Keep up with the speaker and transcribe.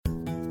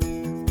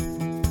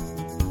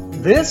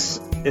This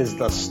is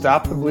the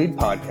Stop the Bleed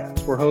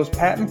podcast, where host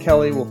Pat and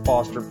Kelly will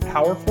foster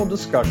powerful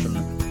discussion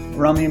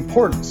around the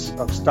importance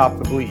of Stop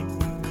the Bleed.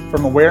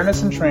 From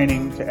awareness and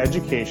training to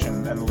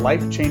education and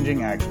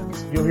life-changing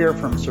actions, you'll hear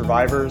from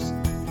survivors,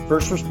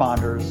 first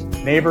responders,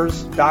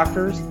 neighbors,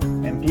 doctors,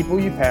 and people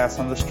you pass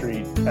on the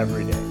street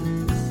every day.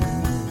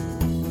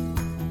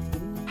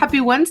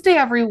 Happy Wednesday,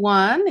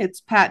 everyone.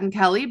 It's Pat and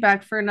Kelly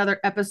back for another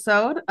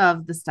episode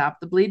of the Stop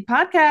the Bleed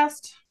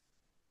podcast.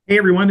 Hey,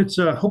 everyone.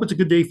 Hope it's a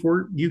good day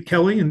for you,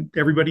 Kelly, and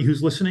everybody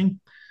who's listening.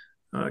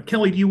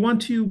 Kelly, do you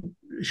want to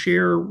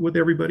share with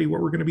everybody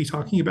what we're going to be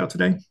talking about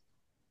today?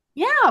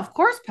 Yeah, of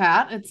course,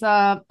 Pat. It's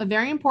a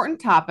very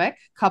important topic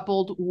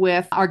coupled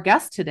with our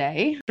guest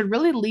today. It should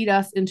really lead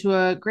us into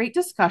a great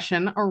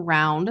discussion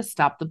around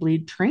Stop the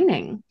Bleed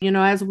training. You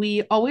know, as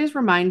we always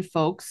remind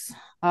folks,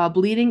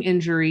 bleeding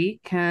injury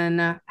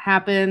can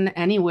happen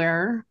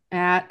anywhere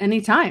at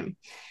any time.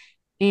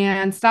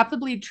 And Stop the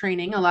Bleed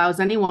training allows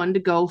anyone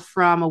to go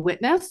from a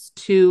witness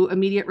to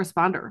immediate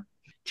responder.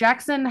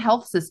 Jackson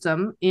Health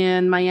System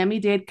in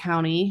Miami-Dade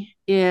County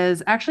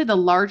is actually the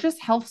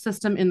largest health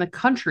system in the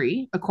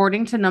country,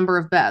 according to number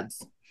of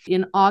beds.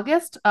 In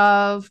August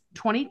of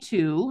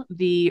 22,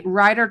 the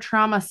Ryder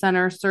Trauma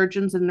Center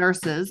surgeons and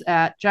nurses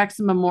at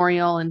Jackson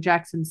Memorial and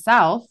Jackson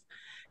South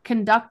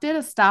conducted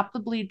a Stop the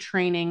Bleed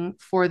training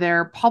for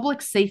their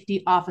public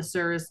safety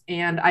officers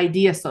and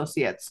ID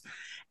associates.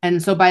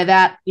 And so by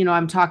that,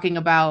 I'm talking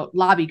about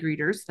lobby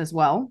greeters as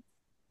well.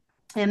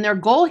 And their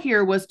goal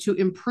here was to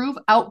improve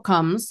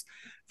outcomes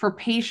for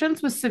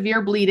patients with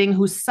severe bleeding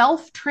who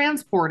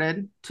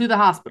self-transported to the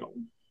hospital.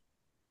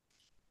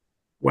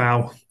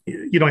 Wow.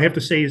 I have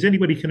to say, as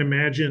anybody can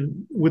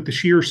imagine, with the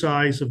sheer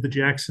size of the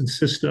Jackson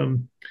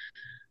system,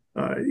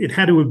 it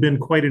had to have been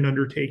quite an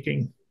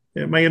undertaking.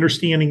 My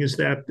understanding is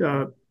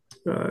that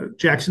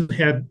Jackson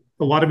had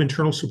a lot of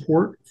internal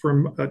support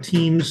from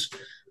teams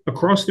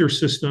across their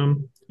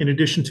system, in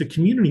addition to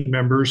community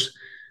members.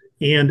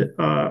 And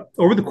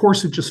over the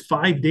course of just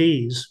 5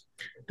 days,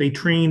 they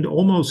trained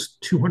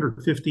almost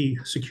 250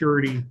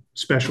 security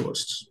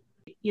specialists.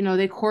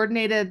 They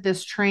coordinated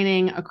this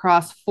training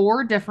across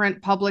 4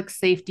 different public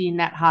safety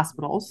net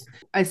hospitals.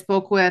 I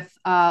spoke with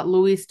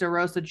Luis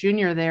DeRosa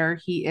Jr. there.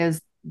 He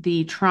is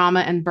the trauma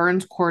and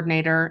burns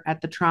coordinator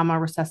at the trauma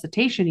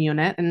resuscitation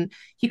unit. And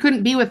he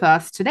couldn't be with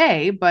us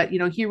today, but,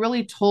 he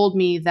really told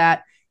me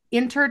that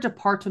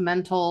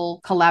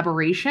interdepartmental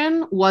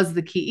collaboration was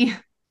the key.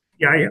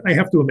 Yeah, I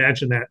have to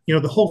imagine that.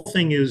 The whole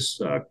thing is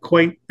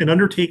quite an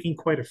undertaking,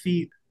 quite a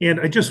feat.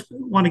 And I just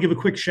want to give a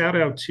quick shout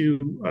out to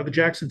the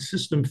Jackson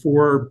system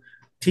for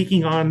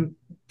taking on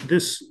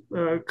this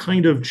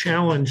kind of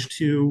challenge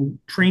to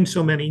train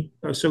so many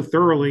so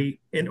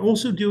thoroughly and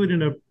also do it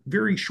in a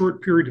very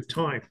short period of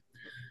time.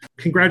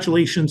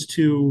 Congratulations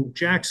to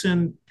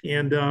Jackson,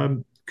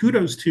 and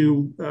kudos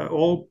to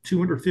all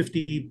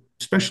 250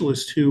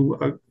 specialists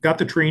who got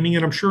the training,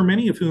 and I'm sure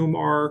many of whom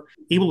are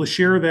able to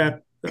share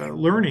that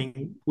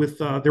learning with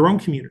their own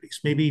communities,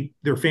 maybe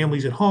their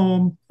families at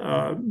home,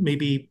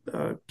 maybe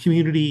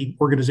community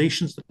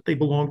organizations that they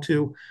belong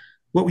to.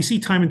 What we see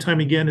time and time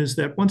again is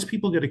that once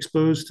people get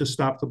exposed to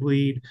Stop the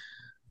Bleed,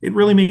 it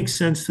really makes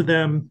sense to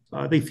them.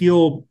 They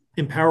feel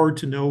empowered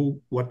to know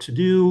what to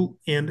do,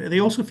 and they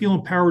also feel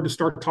empowered to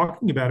start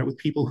talking about it with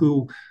people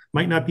who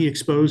might not be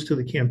exposed to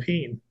the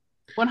campaign.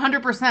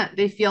 100%.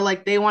 They feel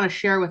like they want to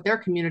share with their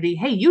community,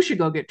 hey, you should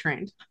go get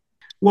trained.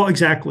 Well,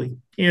 exactly.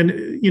 And,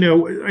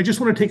 I just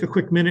want to take a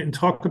quick minute and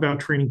talk about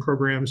training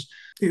programs.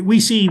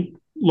 We see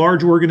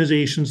large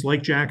organizations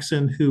like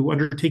Jackson who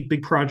undertake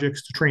big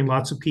projects to train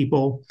lots of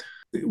people.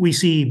 We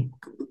see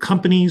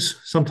companies,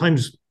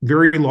 sometimes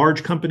very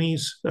large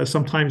companies,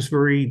 sometimes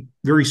very,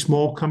 very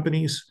small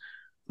companies.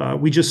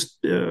 We just,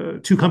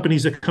 2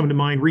 companies that come to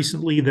mind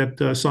recently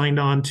that signed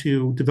on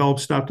to develop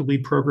Stop the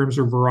Bleed programs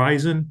are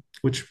Verizon,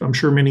 which I'm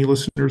sure many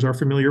listeners are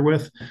familiar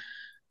with,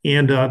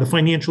 and the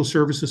financial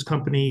services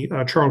company,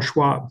 Charles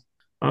Schwab.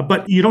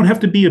 But you don't have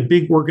to be a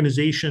big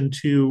organization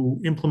to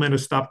implement a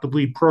Stop the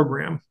Bleed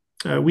program.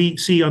 We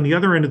see on the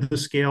other end of the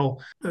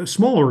scale,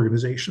 small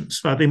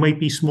organizations. They might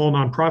be small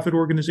nonprofit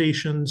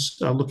organizations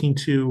looking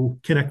to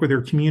connect with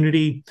their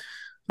community.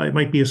 It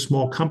might be a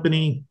small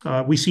company.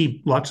 We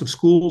see lots of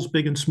schools,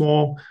 big and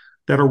small,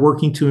 that are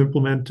working to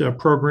implement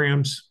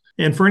programs.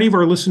 And for any of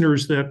our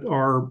listeners that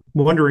are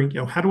wondering,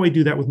 how do I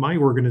do that with my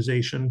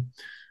organization?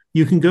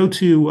 You can go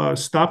to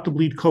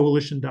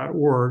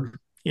stopthebleedcoalition.org.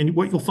 And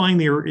what you'll find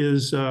there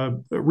is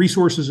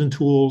resources and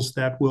tools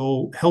that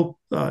will help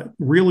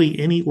really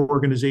any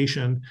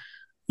organization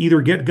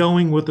either get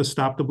going with a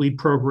Stop the Bleed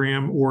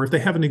program, or if they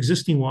have an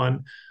existing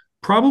one,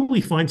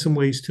 probably find some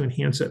ways to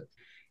enhance it.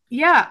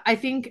 Yeah, I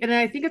think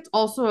it's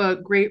also a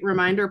great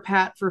reminder,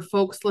 Pat, for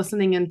folks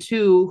listening in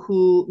too,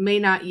 who may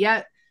not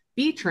yet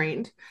be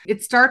trained.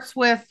 It starts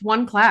with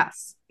one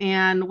class.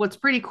 And what's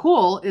pretty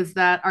cool is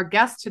that our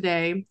guest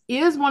today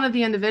is one of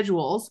the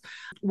individuals,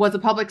 was a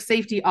public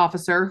safety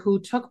officer who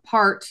took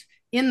part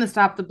in the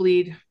Stop the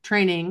Bleed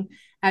training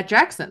at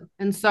Jackson.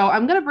 And so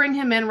I'm going to bring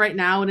him in right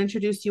now and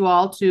introduce you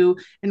all to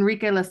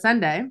Enrique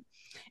Lesende.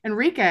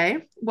 Enrique,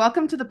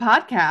 welcome to the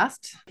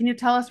podcast. Can you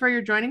tell us where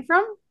you're joining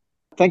from?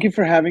 Thank you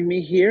for having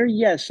me here.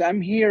 Yes,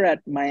 I'm here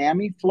at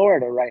Miami,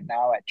 Florida right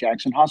now at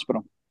Jackson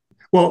Hospital.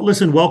 Well,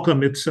 listen,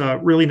 welcome. It's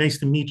really nice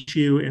to meet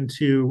you and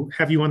to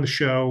have you on the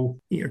show.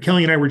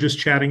 Kelly and I were just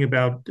chatting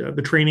about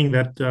the training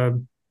that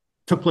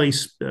took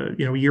place, a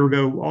year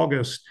ago,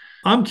 August.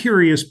 I'm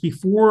curious,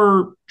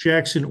 before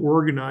Jackson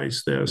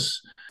organized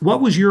this, what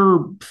was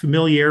your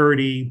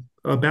familiarity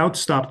about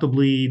Stop the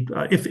Bleed,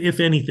 if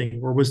anything,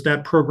 or was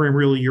that program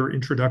really your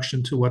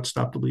introduction to what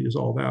Stop the Bleed is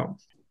all about?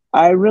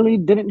 I really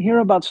didn't hear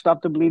about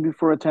Stop the Bleed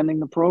before attending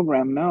the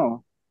program,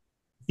 no.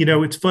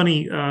 It's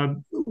funny.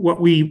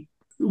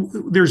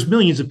 There's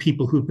millions of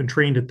people who've been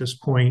trained at this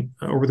point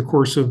over the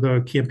course of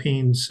the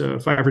campaign's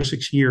 5 or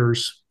 6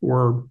 years,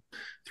 or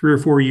 3 or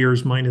 4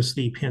 years minus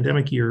the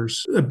pandemic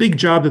years. A big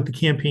job that the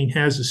campaign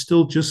has is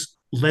still just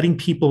letting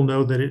people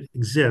know that it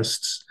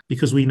exists,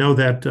 because we know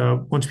that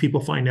once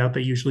people find out,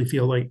 they usually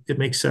feel like it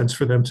makes sense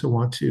for them to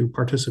want to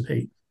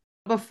participate.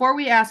 Before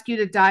we ask you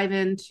to dive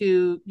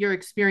into your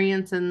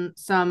experience and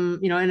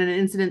in an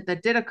incident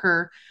that did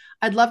occur,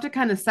 I'd love to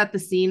kind of set the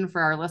scene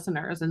for our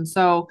listeners. And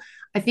so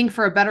I think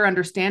for a better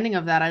understanding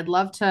of that, I'd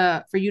love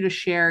for you to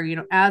share,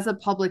 as a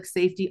public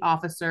safety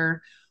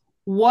officer,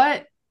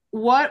 what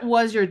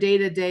was your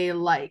day-to-day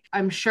like?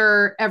 I'm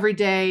sure every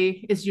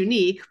day is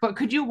unique, but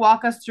could you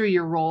walk us through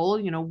your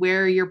role,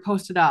 where you're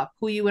posted up,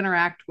 who you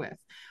interact with?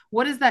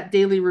 What is that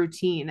daily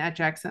routine at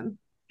Jackson?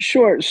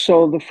 Sure.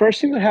 So the first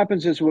thing that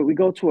happens is we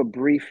go to a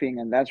briefing,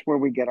 and that's where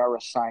we get our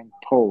assigned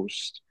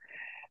post.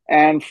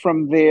 And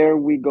from there,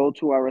 we go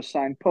to our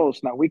assigned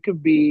post. Now, we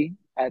could be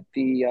at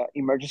the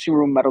emergency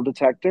room metal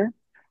detector,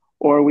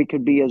 or we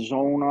could be a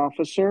zone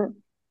officer,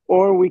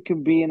 or we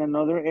could be in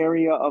another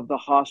area of the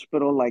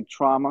hospital like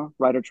trauma,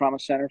 Ryder Trauma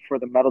Center, for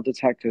the metal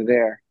detector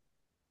there.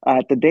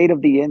 At the date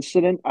of the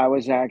incident, I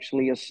was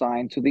actually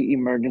assigned to the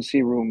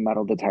emergency room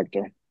metal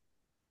detector.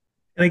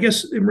 And I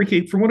guess,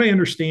 Enrique, from what I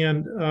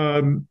understand,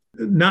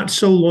 not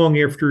so long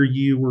after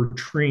you were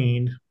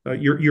trained,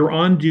 you're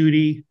on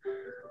duty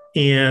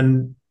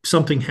and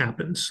something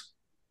happens.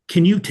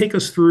 Can you take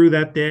us through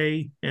that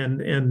day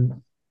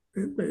and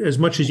as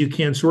much as you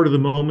can, sort of the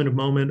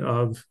moment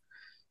of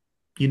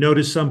you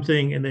noticed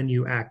something and then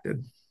you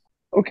acted?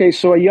 Okay,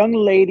 so a young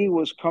lady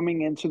was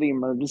coming into the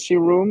emergency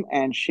room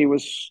and she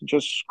was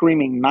just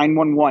screaming,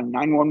 911,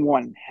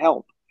 911,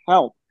 help,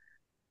 help.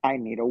 I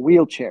need a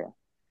wheelchair.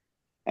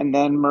 And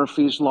then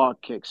Murphy's Law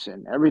kicks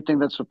in. Everything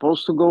that's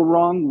supposed to go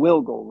wrong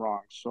will go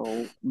wrong.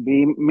 So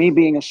me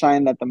being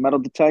assigned at the metal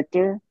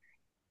detector,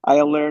 I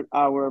alert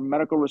our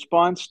medical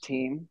response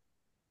team,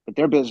 but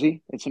they're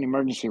busy. It's an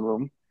emergency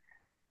room.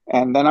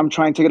 And then I'm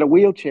trying to get a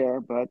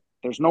wheelchair, but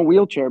there's no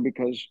wheelchair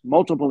because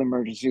multiple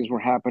emergencies were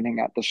happening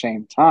at the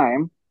same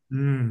time.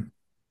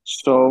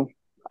 So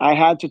I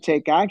had to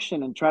take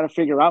action and try to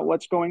figure out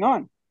what's going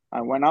on.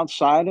 I went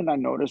outside and I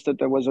noticed that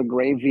there was a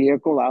gray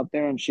vehicle out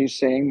there, and she's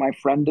saying, my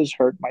friend is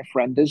hurt, my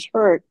friend is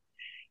hurt.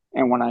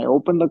 And when I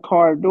opened the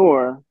car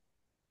door,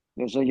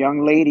 there's a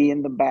young lady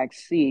in the back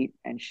seat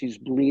and she's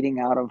bleeding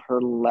out of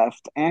her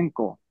left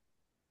ankle.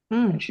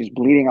 And she's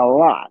bleeding a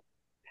lot.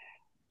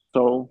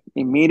 So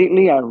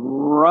immediately I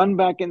run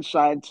back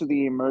inside to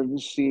the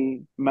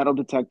emergency metal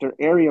detector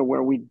area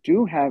where we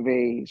do have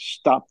a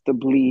stop the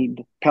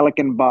bleed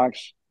Pelican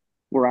box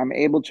where I'm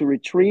able to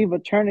retrieve a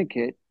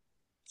tourniquet,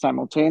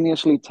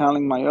 simultaneously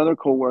telling my other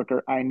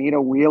coworker, I need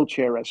a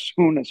wheelchair as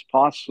soon as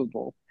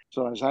possible.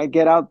 So as I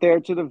get out there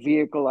to the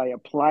vehicle, I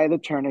apply the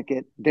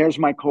tourniquet. There's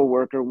my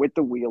coworker with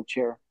the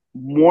wheelchair.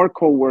 More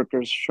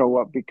coworkers show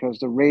up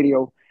because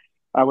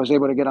I was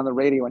able to get on the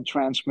radio and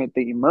transmit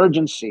the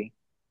emergency.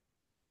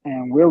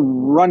 And we're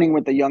running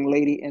with the young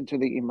lady into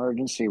the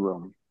emergency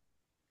room.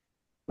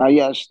 Now,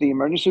 yes, the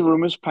emergency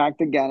room is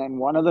packed again, and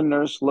one of the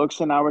nurses looks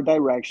in our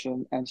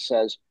direction and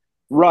says,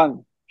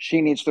 run,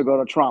 she needs to go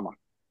to trauma.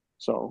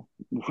 So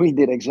we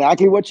did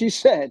exactly what she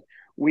said.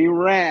 We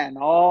ran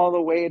all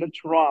the way to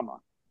trauma.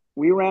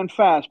 We ran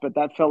fast, but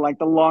that felt like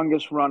the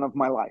longest run of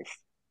my life.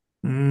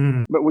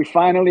 But we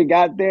finally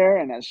got there,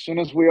 and as soon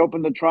as we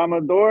opened the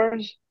trauma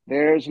doors,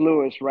 there's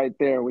Lewis right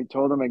there. We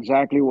told him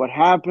exactly what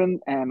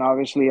happened, and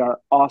obviously our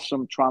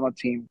awesome trauma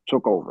team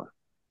took over.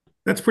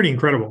 That's pretty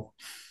incredible.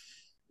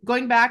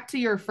 Going back to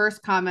your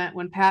first comment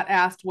when Pat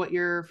asked what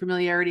your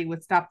familiarity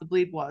with Stop the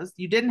Bleed was,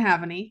 you didn't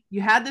have any. You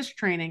had this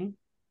training.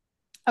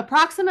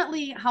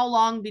 Approximately how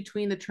long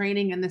between the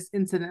training and this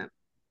incident?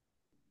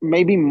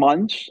 Maybe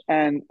months.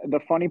 And the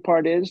funny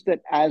part is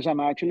that as I'm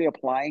actually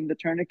applying the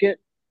tourniquet,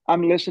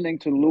 I'm listening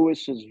to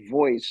Lewis's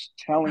voice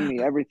telling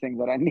me everything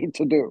that I need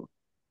to do.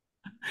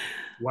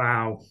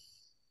 Wow.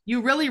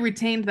 You really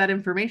retained that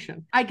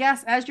information. I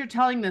guess as you're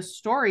telling this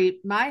story,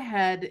 my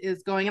head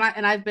is going,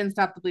 and I've been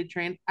Stop the Bleed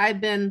trained.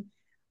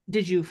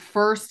 Did you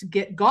first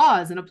get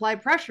gauze and apply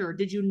pressure?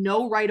 Did you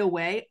know right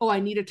away, oh, I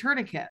need a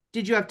tourniquet?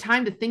 Did you have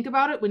time to think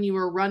about it when you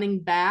were running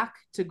back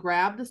to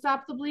grab the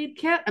Stop the Bleed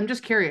kit? I'm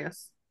just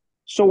curious.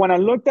 So when I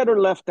looked at her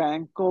left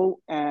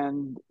ankle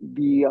and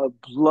the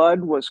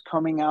blood was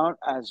coming out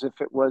as if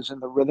it was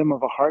in the rhythm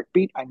of a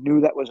heartbeat, I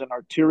knew that was an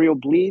arterial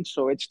bleed.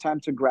 So it's time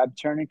to grab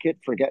tourniquet,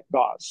 forget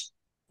gauze.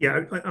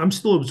 Yeah, I'm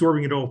still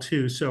absorbing it all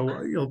too.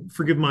 So you'll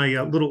forgive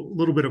my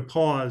little bit of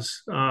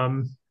pause.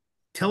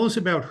 Tell us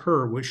about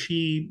her. Was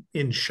she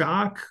in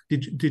shock?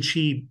 Did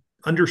she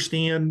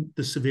understand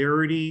the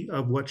severity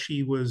of what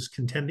she was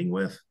contending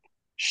with?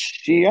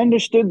 She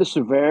understood the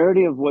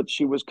severity of what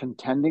she was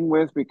contending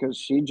with because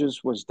she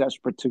just was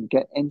desperate to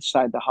get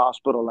inside the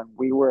hospital. And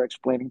we were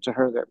explaining to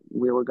her that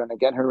we were going to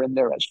get her in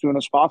there as soon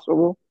as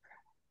possible.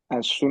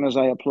 As soon as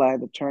I apply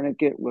the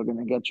tourniquet, we're going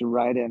to get you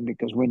right in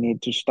because we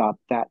need to stop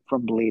that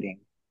from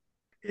bleeding.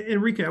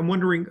 Enrique, I'm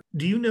wondering,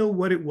 do you know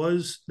what it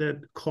was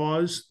that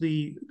caused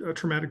the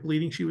traumatic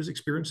bleeding she was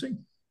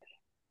experiencing?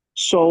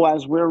 So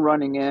as we're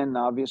running in,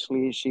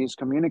 obviously she's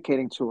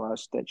communicating to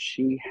us that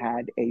she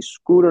had a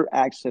scooter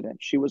accident.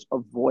 She was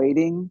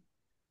avoiding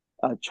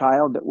a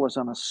child that was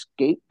on a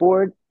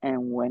skateboard.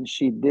 And when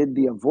she did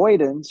the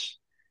avoidance,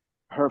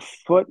 her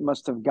foot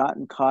must have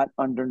gotten caught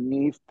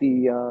underneath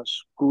the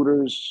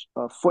scooter's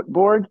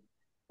footboard.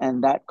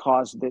 And that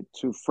caused it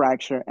to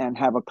fracture and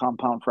have a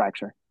compound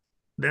fracture.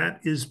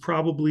 That is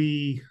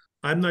probably,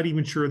 I'm not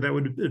even sure that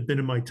would have been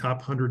in my top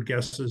 100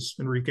 guesses,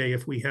 Enrique,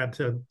 if we had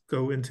to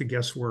go into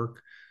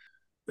guesswork.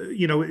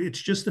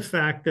 It's just the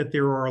fact that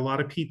there are a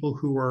lot of people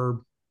who are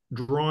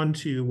drawn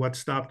to what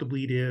Stop the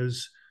Bleed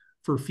is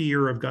for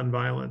fear of gun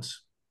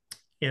violence.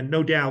 And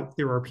no doubt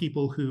there are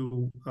people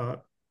who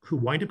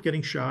wind up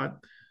getting shot,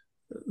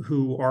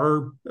 who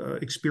are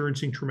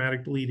experiencing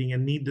traumatic bleeding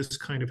and need this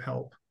kind of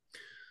help.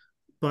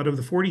 But of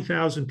the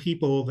 40,000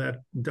 people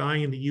that die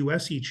in the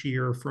US each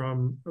year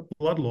from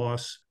blood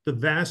loss, the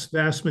vast,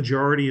 vast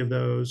majority of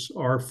those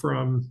are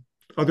from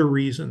other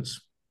reasons.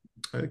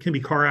 It can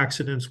be car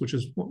accidents, which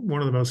is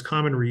one of the most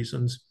common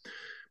reasons,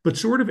 but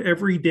sort of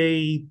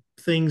everyday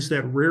things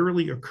that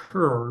rarely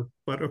occur,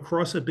 but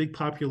across a big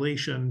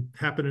population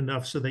happen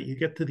enough so that you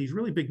get to these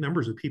really big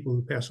numbers of people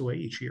who pass away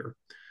each year.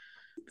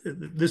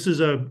 This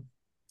is I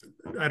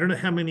don't know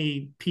how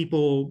many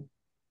people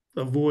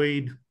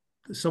avoid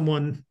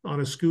someone on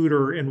a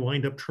scooter and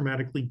wind up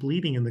traumatically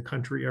bleeding in the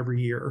country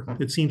every year.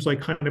 It seems like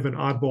kind of an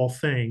oddball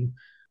thing.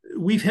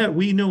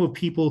 We know of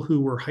people who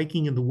were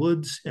hiking in the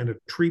woods and a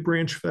tree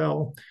branch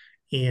fell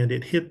and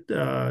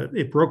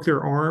it broke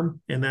their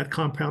arm, and that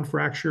compound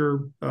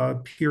fracture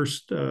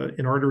pierced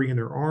an artery in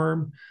their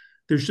arm.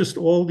 There's just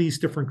all these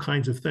different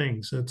kinds of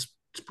things. It's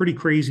pretty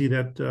crazy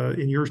that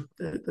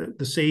in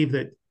the save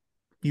that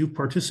you've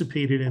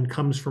participated in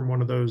comes from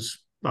one of those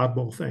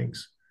oddball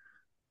things.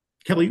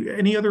 Kelly,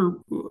 any other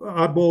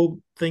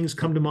oddball things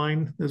come to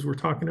mind as we're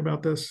talking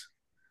about this?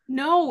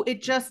 No,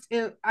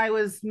 I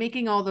was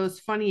making all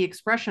those funny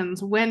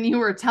expressions when you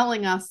were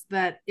telling us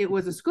that it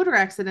was a scooter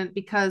accident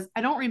because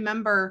I don't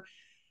remember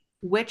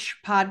which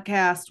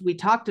podcast we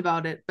talked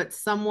about it, but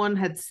someone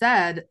had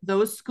said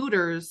those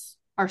scooters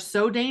are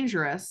so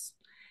dangerous.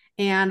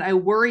 And I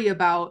worry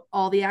about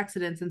all the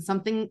accidents and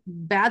something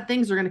bad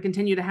things are going to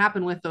continue to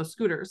happen with those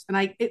scooters.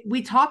 And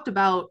we talked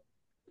about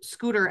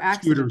scooter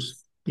accidents. Scooters.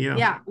 Yeah.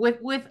 Yeah,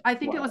 with I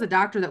think it was a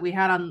doctor that we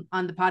had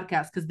on the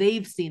podcast because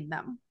they've seen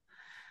them.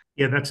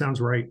 Yeah, that sounds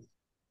right.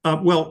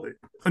 Well,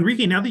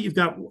 Enrique, now that you've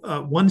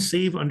got one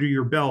save under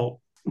your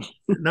belt,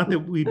 not that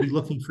we'd be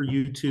looking for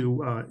you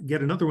to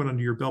get another one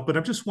under your belt, but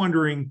I'm just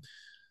wondering,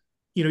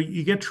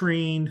 you get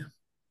trained,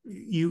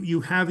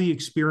 you have the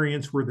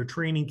experience where the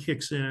training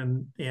kicks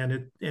in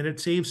and it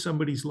saves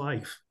somebody's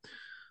life.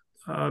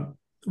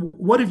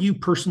 What have you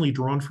personally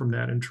drawn from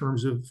that in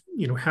terms of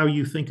how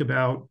you think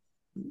about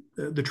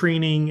the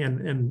training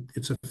and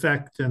its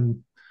effect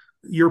and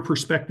your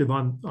perspective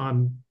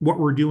on what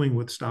we're doing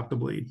with Stop the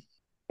Bleed?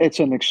 It's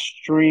an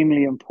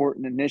extremely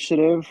important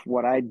initiative.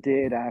 What I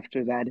did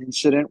after that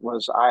incident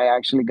was I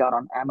actually got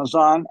on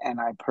Amazon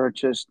and I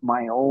purchased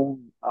my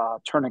own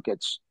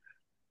tourniquets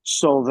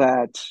so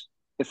that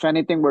if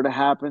anything were to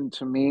happen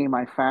to me,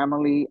 my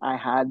family, I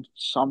had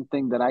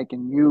something that I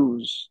can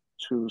use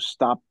to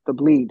stop the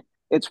bleed.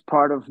 It's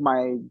part of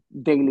my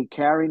daily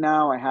carry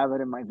now. I have it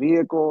in my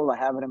vehicle. I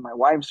have it in my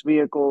wife's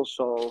vehicle.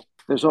 So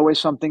there's always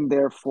something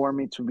there for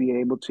me to be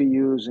able to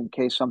use in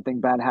case something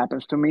bad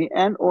happens to me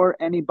and or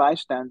any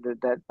bystander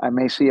that I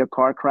may see a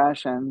car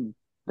crash and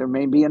there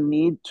may be a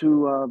need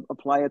to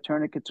apply a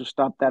tourniquet to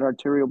stop that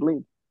arterial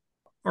bleed.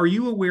 Are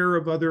you aware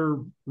of other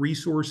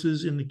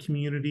resources in the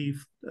community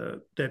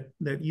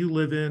that you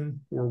live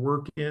in or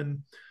work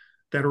in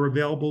that are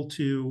available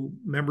to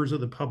members of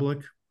the public?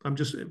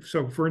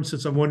 So for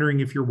instance, I'm wondering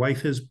if your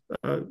wife has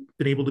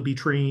been able to be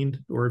trained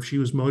or if she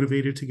was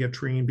motivated to get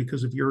trained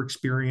because of your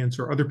experience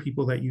or other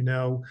people that you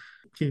know.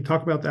 Can you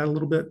talk about that a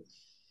little bit?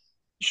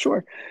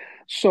 Sure.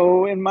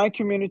 So in my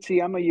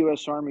community, I'm a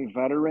U.S. Army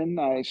veteran.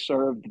 I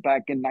served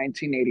back in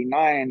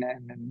 1989,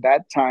 and in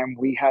that time,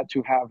 we had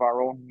to have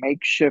our own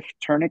makeshift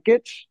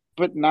tourniquets.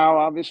 But now,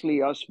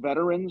 obviously, us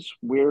veterans,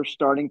 we're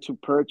starting to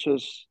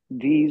purchase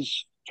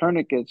these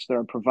tourniquets that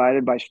are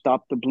provided by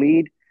Stop the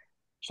Bleed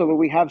so that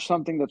we have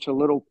something that's a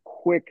little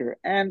quicker.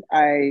 And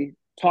I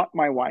taught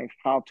my wife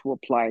how to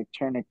apply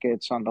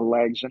tourniquets on the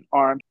legs and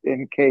arms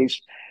in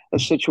case a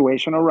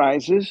situation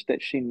arises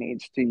that she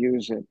needs to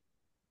use it.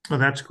 Oh,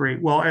 that's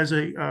great. Well,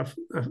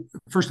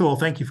 first of all,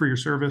 thank you for your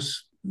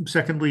service.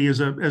 Secondly, as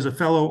a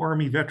fellow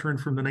Army veteran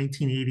from the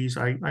 1980s,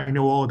 I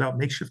know all about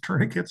makeshift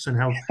tourniquets and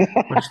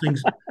much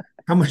things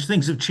how much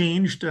things have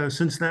changed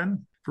since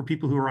then for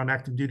people who are on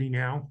active duty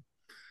now.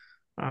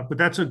 But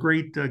that's a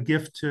great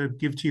gift to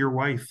give to your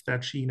wife,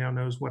 that she now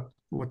knows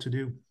what to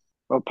do.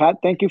 Well, Pat,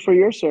 thank you for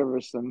your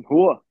service, and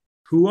hooah.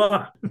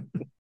 Hooah.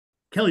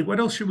 Kelly, what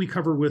else should we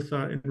cover with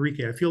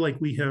Enrique? I feel like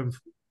we have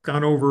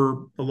gone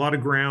over a lot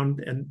of ground,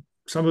 and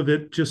some of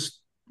it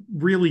just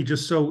really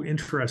just so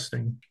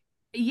interesting.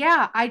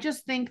 Yeah, I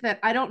just think that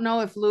I don't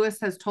know if Lewis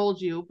has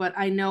told you, but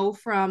I know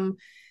from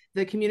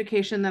the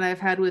communication that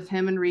I've had with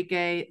him,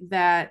 Enrique,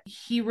 that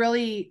he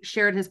really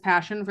shared his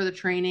passion for the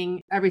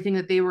training, everything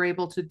that they were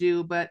able to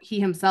do. But he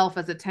himself,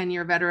 as a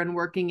 10-year veteran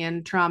working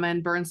in trauma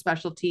and burn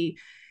specialty,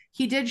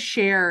 he did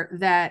share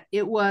that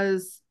it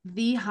was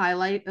the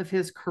highlight of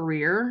his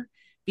career,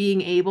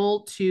 being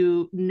able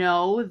to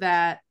know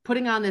that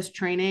putting on this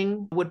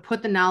training would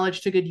put the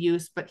knowledge to good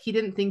use, but he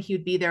didn't think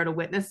he'd be there to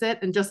witness it.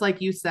 And just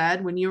like you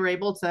said, when you were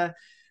able to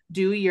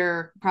do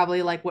your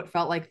probably like what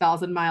felt like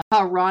 1,000-mile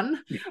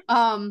run,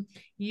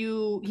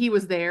 he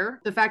was there.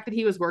 The fact that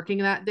he was working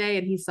that day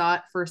and he saw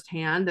it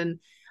firsthand and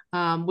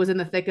was in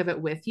the thick of it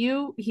with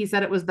you, he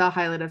said it was the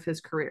highlight of his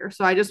career.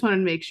 So I just wanted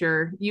to make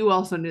sure you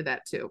also knew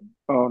that too.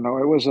 Oh, no,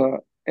 it was a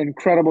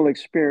incredible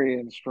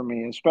experience for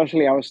me.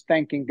 Especially, I was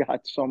thanking God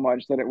so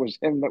much that it was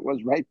him that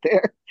was right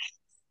there.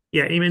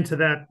 Yeah, amen to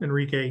that,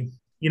 Enrique.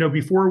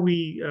 Before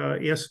we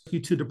ask you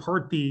to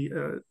depart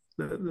the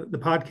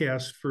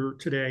podcast for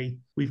today,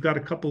 we've got a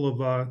couple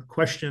of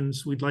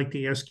questions we'd like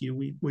to ask you.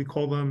 We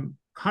call them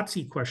hot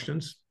seat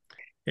questions.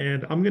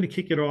 And I'm going to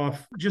kick it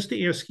off just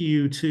to ask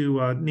you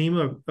to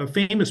name a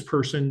famous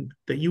person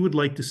that you would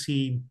like to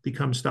see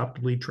become Stop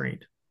the Bleed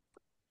trained.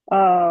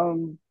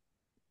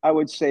 I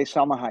would say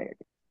Salma Hayek.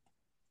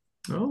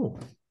 Oh,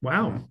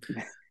 wow.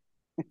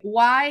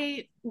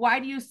 Why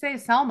do you say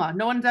Selma?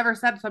 No one's ever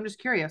said, so I'm just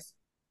curious.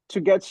 To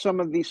get some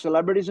of the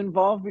celebrities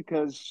involved,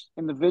 because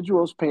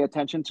individuals pay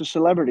attention to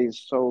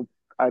celebrities. So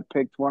I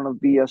picked one of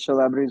the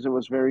celebrities that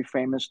was very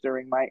famous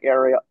during my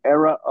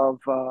era of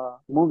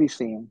movie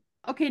scene.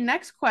 Okay,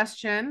 next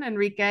question,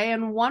 Enrique.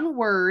 In one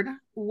word,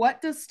 what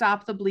does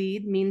Stop the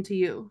Bleed mean to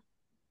you?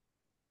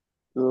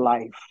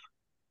 Life.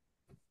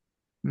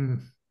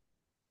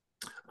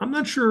 I'm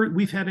not sure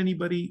we've had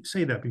anybody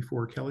say that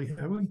before, Kelly,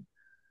 have we?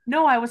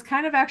 No, I was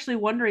kind of actually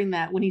wondering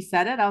that when he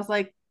said it. I was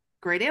like,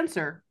 great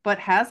answer. But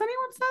has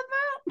anyone said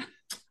that?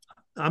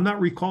 I'm not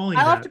recalling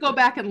I'll that. have to go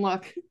back and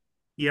look.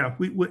 Yeah,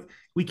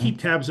 we keep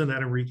tabs on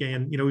that, Enrique.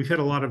 And, we've had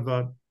a lot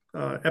of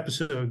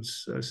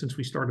episodes since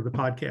we started the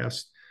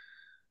podcast.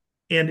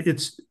 And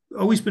it's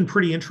always been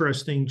pretty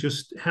interesting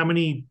just how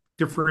many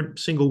different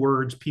single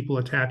words people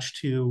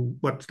attach to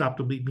what Stop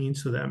the Bleed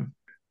means to them.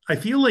 I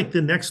feel like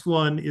the next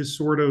one is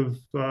sort of,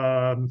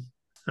 I'm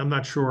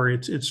not sure,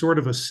 it's sort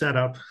of a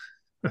setup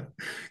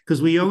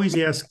because we always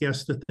ask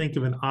guests to think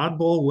of an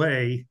oddball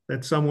way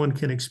that someone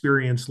can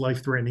experience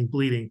life-threatening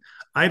bleeding.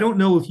 I don't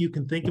know if you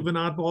can think of an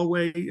oddball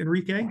way,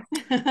 Enrique,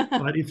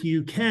 but if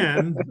you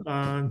can,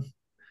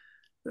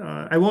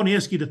 I won't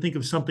ask you to think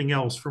of something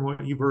else from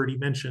what you've already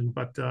mentioned,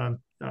 but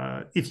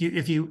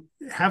if you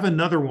have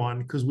another one,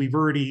 because we've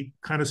already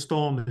kind of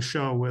stolen the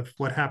show with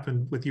what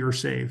happened with your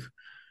save,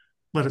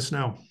 let us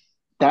know.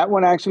 That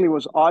one actually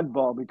was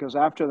oddball because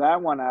after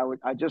that one,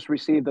 I just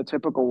received a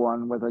typical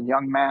one with a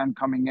young man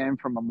coming in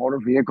from a motor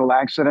vehicle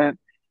accident,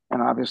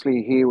 and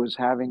obviously he was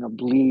having a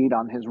bleed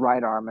on his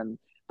right arm, and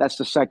that's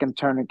the second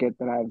tourniquet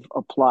that I've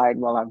applied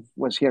while I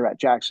was here at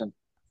Jackson.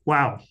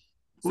 Wow!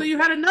 So you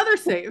had another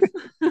save.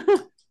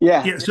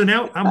 Yeah. So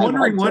now I'm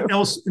wondering what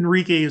else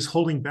Enrique is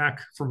holding back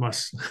from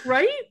us.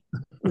 Right?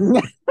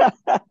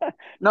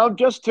 No,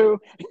 just two.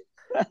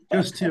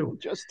 Just two.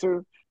 Just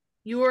two.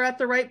 You were at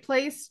the right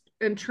place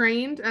and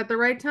trained at the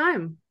right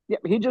time. Yeah,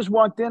 he just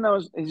walked in.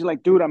 He's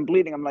like, dude, I'm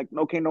bleeding. I'm like,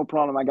 okay, no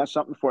problem. I got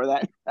something for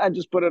that. I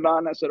just put it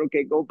on. I said,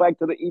 okay, go back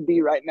to the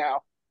ED right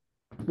now.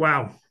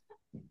 Wow.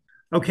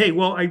 Okay,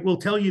 well, I will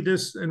tell you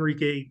this,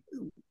 Enrique.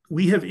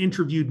 We have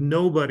interviewed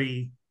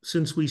nobody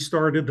since we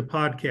started the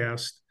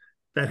podcast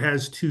that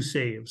has two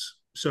saves.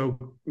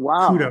 So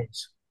wow.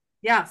 Kudos.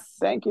 Yes.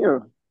 Thank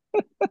you.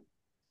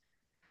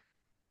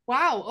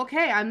 Wow.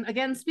 Okay. I'm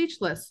again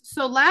speechless.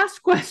 So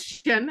last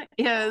question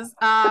is,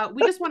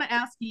 we just want to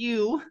ask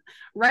you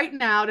right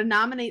now to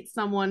nominate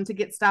someone to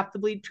get Stop the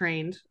Bleed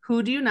trained.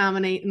 Who do you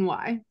nominate and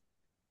why?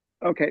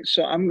 Okay.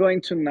 So I'm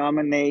going to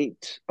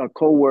nominate a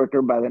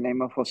coworker by the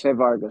name of Jose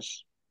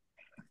Vargas.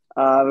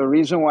 The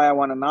reason why I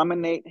want to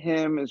nominate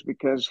him is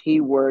because he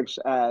works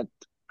at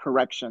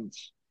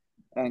corrections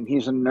and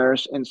he's a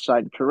nurse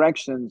inside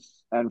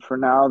corrections. And for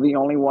now, the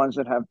only ones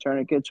that have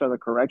tourniquets are the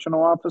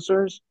correctional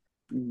officers.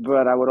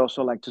 But I would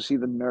also like to see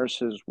the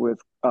nurses with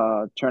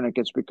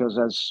tourniquets because,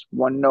 as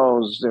one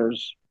knows,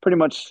 there's pretty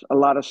much a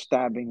lot of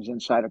stabbings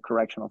inside a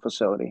correctional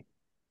facility.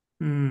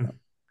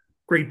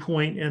 Great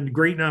point and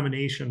great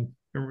nomination,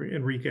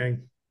 Enrique.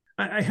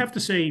 I have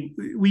to say,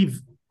 we've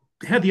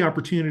had the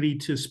opportunity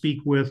to speak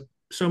with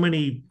so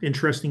many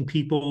interesting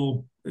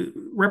people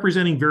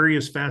representing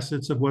various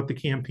facets of what the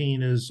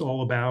campaign is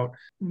all about.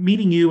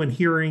 Meeting you and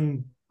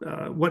hearing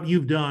what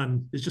you've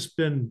done has just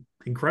been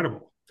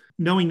incredible.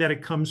 Knowing that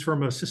it comes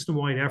from a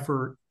system-wide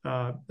effort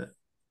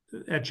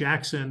at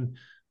Jackson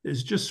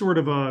is just sort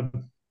of a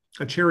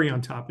cherry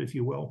on top, if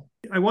you will.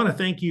 I want to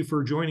thank you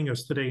for joining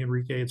us today,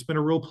 Enrique. It's been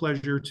a real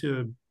pleasure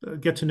to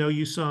get to know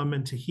you some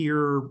and to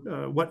hear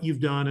what you've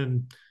done.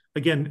 And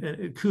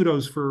again,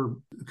 kudos for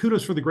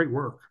the great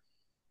work.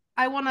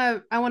 I want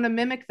to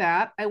mimic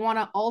that. I want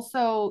to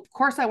also, of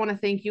course, I want to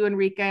thank you,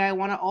 Enrique. I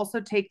want to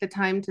also take the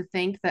time to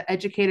thank the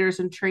educators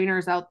and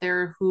trainers out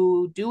there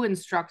who do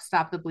instruct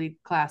Stop the Bleed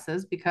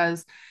classes,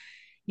 because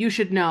you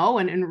should know,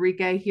 and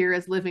Enrique here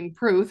is living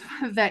proof,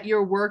 that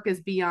your work is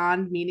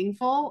beyond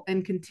meaningful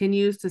and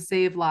continues to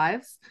save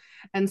lives.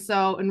 And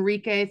so,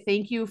 Enrique,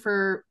 thank you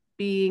for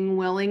being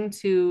willing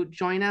to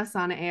join us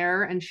on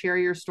air and share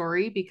your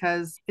story,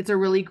 because it's a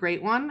really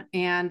great one,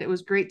 and it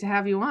was great to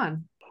have you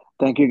on.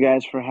 Thank you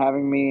guys for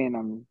having me, and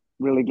I'm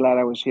really glad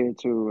I was here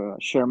to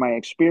share my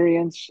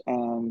experience.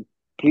 And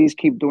please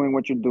keep doing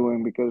what you're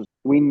doing, because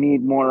we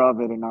need more of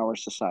it in our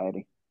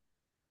society.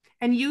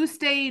 And you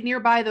stay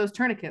nearby those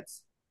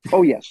tourniquets.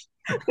 Oh, yes.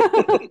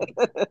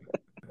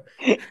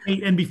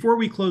 Hey, and before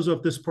we close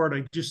off this part,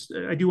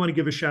 I do want to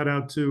give a shout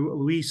out to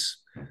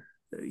Luis.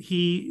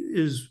 He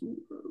is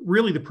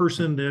really the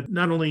person that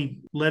not only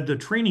led the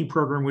training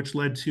program, which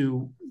led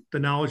to the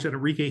knowledge that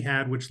Enrique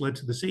had, which led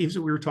to the saves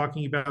that we were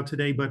talking about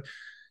today, but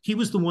he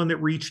was the one that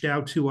reached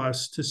out to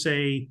us to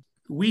say,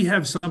 we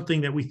have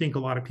something that we think a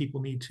lot of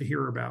people need to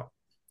hear about.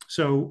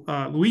 So,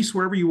 Luis,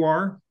 wherever you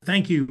are,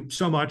 thank you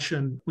so much.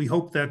 And we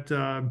hope that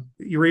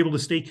you're able to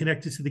stay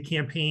connected to the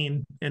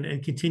campaign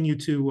and continue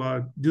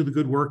to do the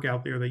good work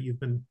out there that you've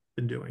been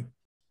doing.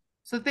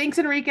 So thanks,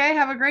 Enrique.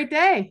 Have a great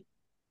day.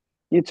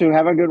 You too.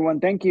 Have a good one.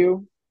 Thank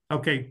you.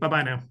 Okay.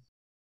 Bye-bye now.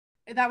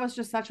 That was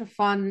just such a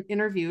fun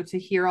interview to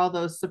hear all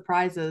those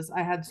surprises.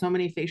 I had so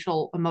many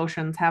facial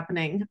emotions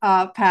happening,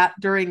 Pat,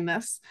 during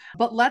this.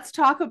 But let's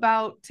talk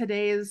about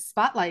today's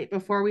spotlight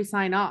before we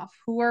sign off.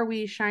 Who are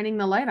we shining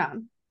the light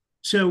on?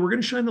 So we're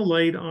going to shine the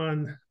light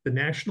on the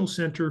National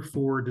Center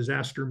for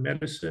Disaster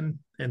Medicine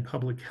and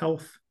Public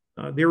Health.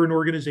 They're an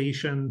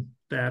organization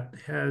that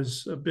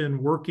has been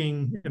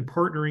working and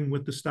partnering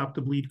with the Stop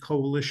the Bleed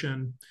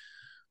Coalition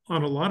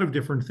on a lot of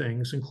different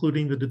things,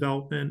 including the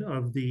development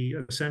of the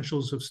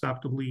Essentials of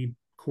Stop the Bleed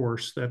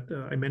course that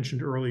I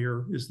mentioned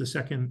earlier is the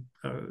second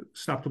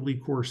Stop the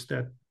Bleed course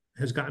that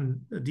has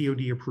gotten a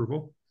DoD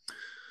approval.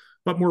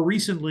 But more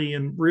recently,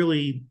 and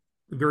really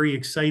very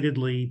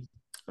excitedly,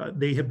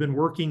 they have been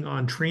working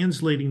on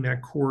translating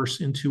that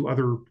course into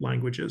other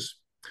languages.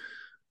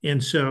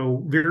 And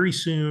so very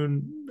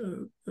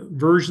soon,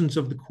 versions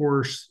of the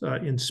course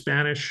in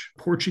Spanish,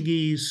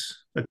 Portuguese,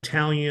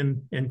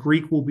 Italian, and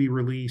Greek will be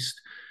released.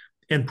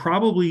 And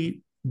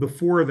probably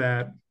before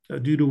that,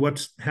 due to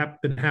what's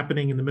been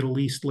happening in the Middle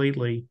East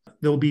lately,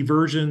 there'll be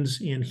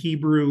versions in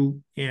Hebrew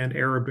and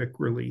Arabic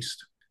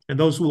released. And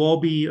those will all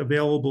be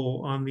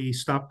available on the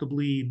Stop the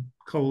Bleed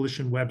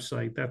Coalition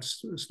website.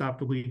 That's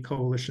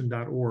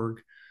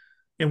stopthebleedcoalition.org.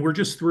 And we're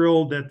just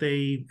thrilled that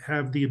they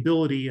have the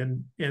ability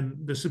and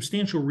the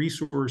substantial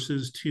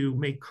resources to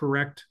make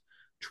correct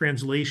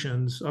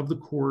translations of the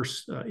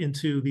course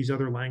into these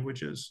other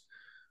languages.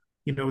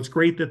 You know, it's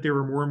great that there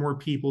are more and more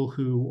people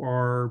who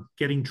are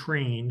getting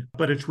trained,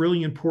 but it's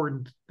really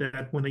important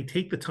that when they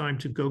take the time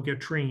to go get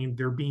trained,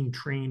 they're being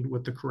trained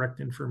with the correct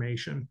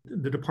information.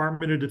 The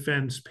Department of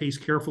Defense pays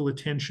careful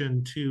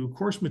attention to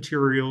course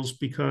materials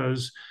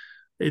because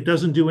it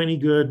doesn't do any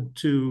good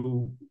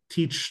to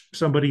teach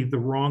somebody the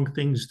wrong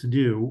things to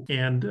do.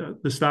 And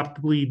the Stop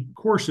the Bleed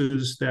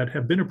courses that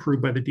have been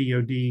approved by the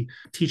DoD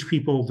teach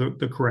people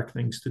the correct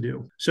things to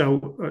do.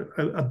 So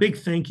a big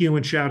thank you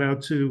and shout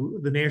out to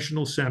the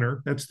National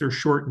Center. That's their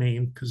short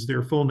name because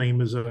their full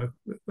name is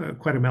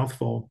quite a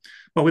mouthful.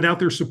 But without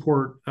their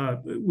support,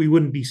 we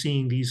wouldn't be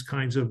seeing these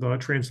kinds of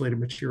translated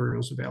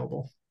materials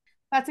available.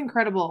 That's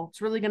incredible.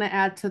 It's really going to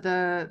add to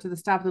the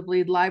Stop the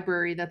Bleed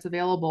library that's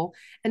available.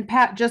 And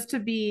Pat, just to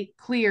be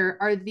clear,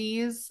 are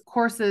these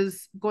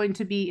courses going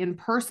to be in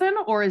person,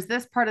 or is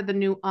this part of the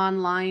new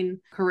online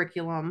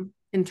curriculum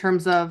in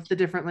terms of the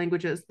different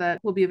languages that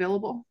will be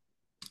available?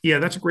 Yeah,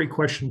 that's a great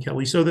question,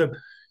 Kelly. So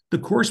the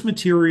course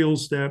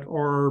materials that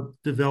are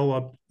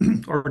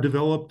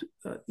developed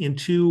in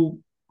two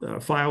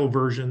file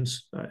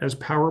versions as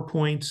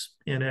PowerPoints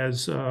and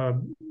as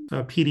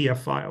PDF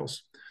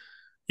files.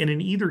 And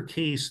in either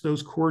case,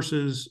 those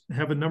courses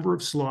have a number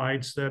of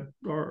slides that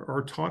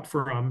are taught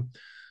from,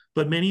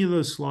 but many of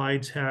those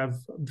slides have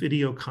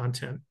video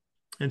content.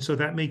 And so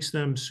that makes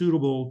them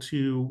suitable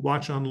to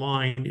watch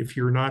online if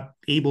you're not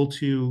able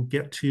to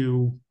get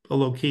to a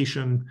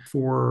location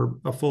for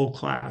a full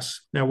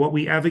class. Now, what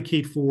we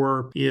advocate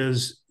for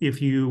is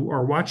if you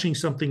are watching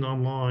something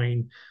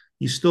online,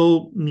 you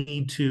still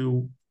need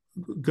to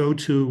go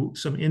to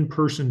some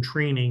in-person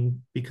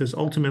training, because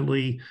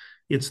ultimately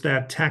it's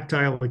that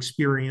tactile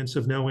experience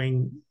of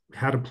knowing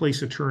how to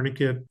place a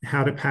tourniquet,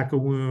 how to pack a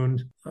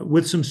wound,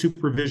 with some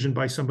supervision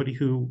by somebody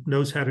who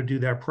knows how to do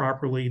that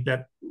properly,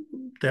 that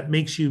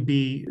makes you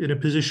be in a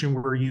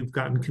position where you've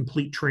gotten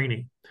complete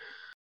training.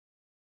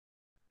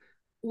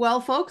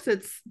 Well, folks,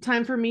 it's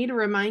time for me to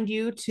remind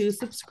you to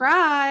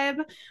subscribe.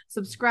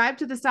 Subscribe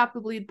to the Stop the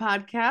Bleed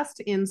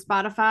podcast in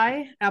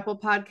Spotify, Apple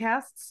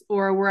Podcasts,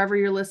 or wherever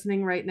you're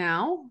listening right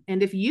now.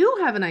 And if you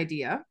have an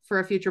idea for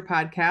a future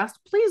podcast,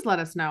 please let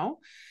us know.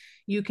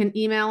 You can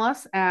email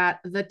us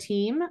at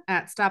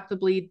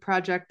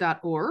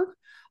theteam@stopthebleedproject.org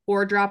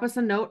or drop us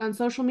a note on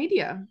social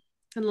media.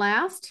 And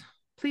last,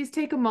 please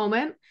take a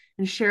moment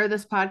and share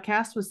this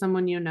podcast with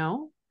someone you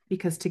know,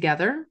 because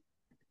together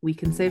we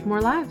can save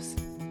more lives.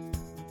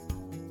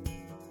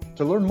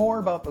 To learn more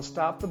about the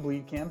Stop the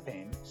Bleed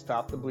campaign,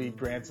 Stop the Bleed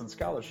grants and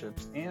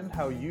scholarships, and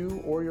how you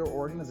or your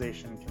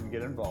organization can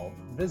get involved,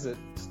 visit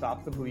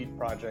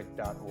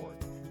stopthebleedproject.org.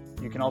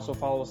 You can also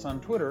follow us on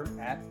Twitter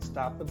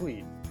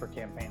 @StopTheBleed for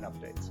campaign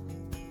updates.